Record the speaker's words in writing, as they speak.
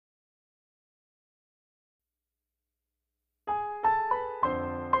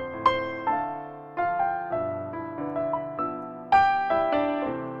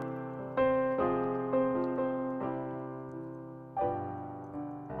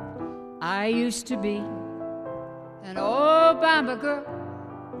I used to be an Obama girl,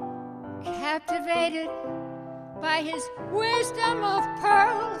 captivated by his wisdom of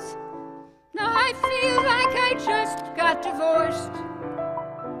pearls. Now I feel like I just got divorced.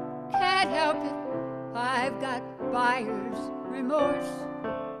 Can't help it, I've got buyer's remorse.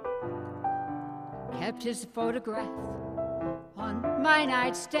 Kept his photograph on my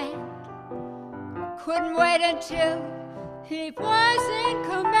nightstand. Couldn't wait until he was in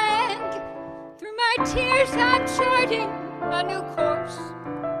command. Through my tears I'm charting a new course.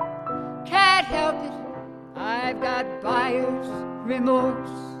 Can't help it, I've got buyer's remorse.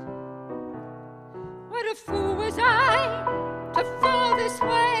 What a fool was I to fall this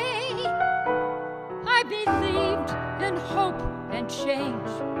way. I believed in hope and change.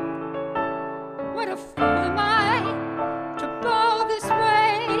 What a fool am I to bow this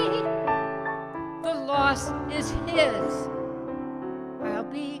way. The loss is his. I'll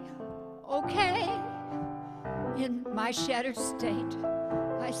be okay. In my shattered state,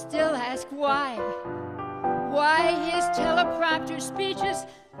 I still ask why his teleprompter speeches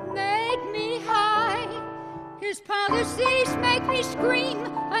made me high. His policies make me scream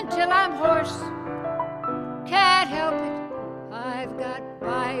until I'm hoarse. Can't help it, I've got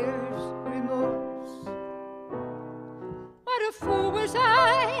buyer's remorse. What a fool was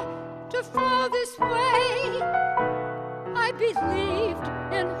I to fall this way. I believed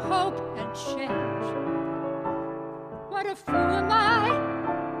in hope and change. What a fool am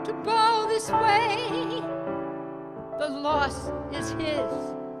I to bow this way. The loss is his.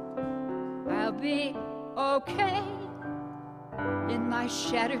 I'll be okay. In my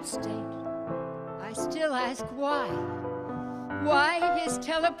shattered state, I still ask why his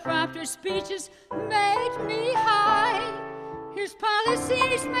teleprompter speeches made me high. His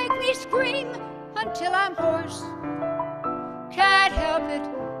policies make me scream until I'm hoarse. Can't help it,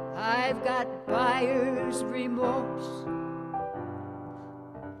 I've got buyer's remorse.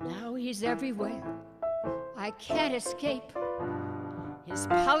 Now he's everywhere, I can't escape. His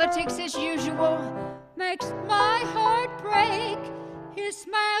politics as usual makes my heart break. His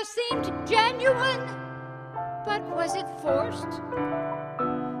smile seemed genuine, but was it forced?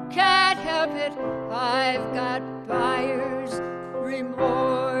 Can't help it, I've got